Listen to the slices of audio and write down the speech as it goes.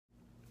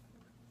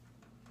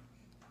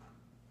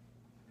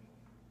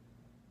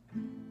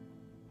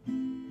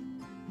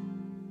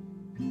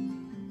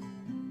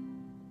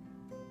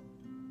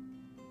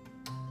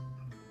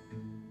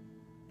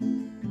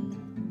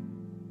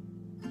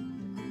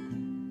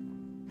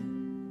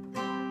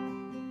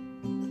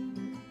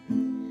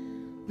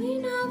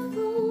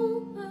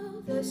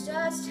was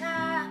just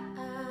time.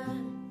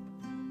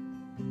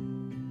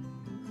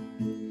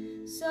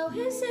 So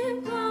is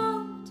it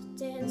wrong to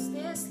dance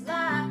this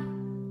line?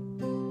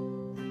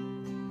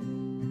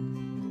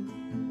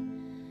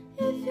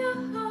 If your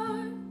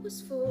heart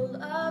was full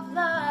of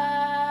love,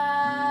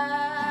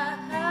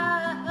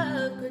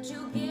 could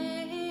you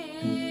give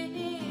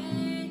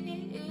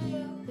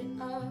it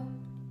up?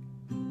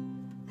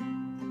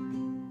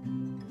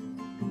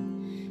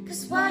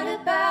 'Cause what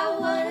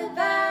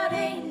about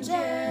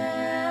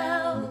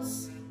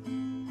angels?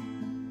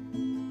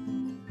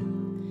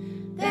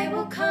 They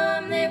will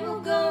come, they will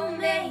go,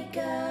 make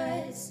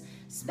us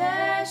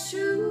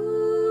special.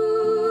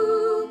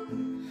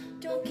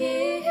 Don't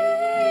give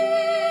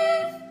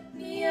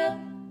me up.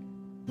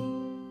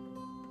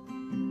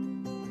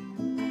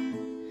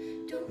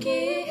 Don't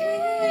give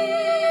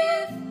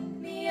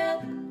me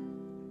up.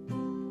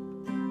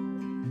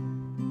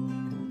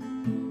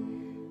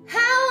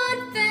 How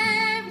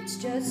unfair, it's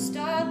just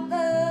our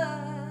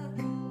luck.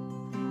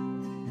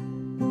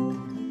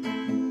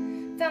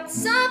 Found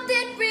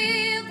something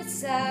real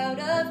that's out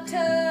of touch.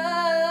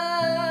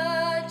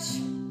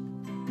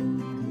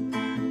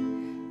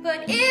 But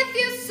if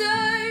you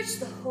search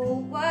the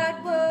whole wide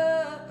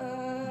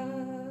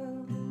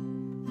world,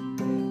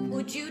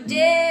 would you dare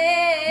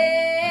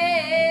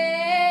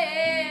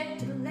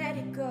to let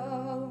it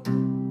go?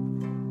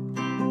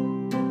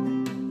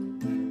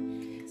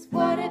 'Cause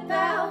what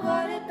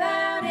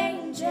about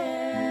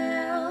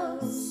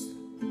angels?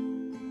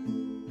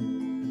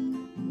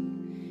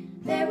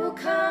 They will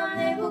come,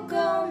 they will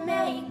go,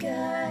 make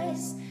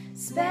us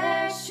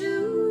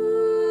special.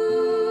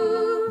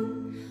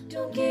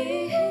 Don't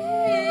give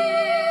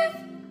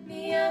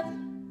me up.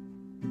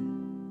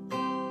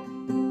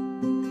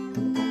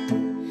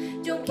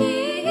 Don't give.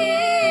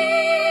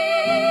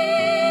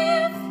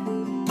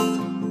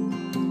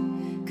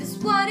 'Cause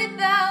what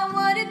about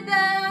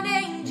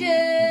angels?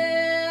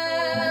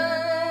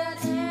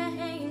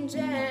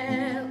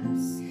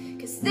 Angels.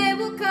 'Cause they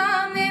will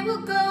come, they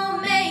will go,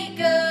 make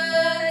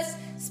us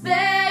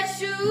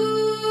special.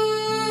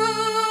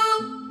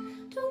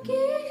 Don't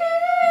give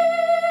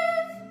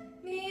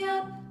me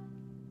up.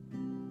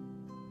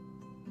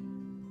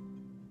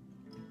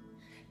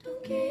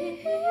 Don't give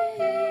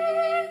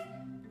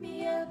me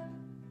up.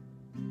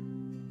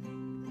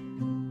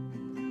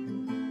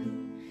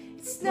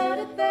 It's not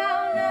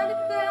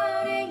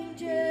about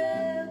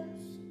angels.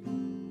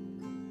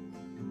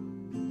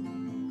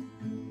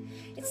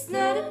 It's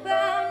not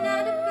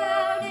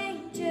about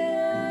angels.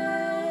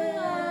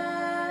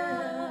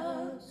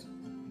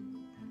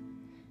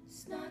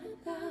 It's not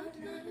about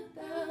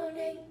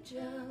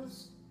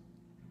angels.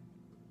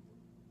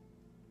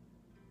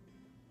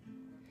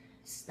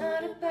 It's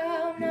not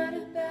about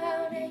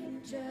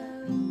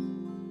angels.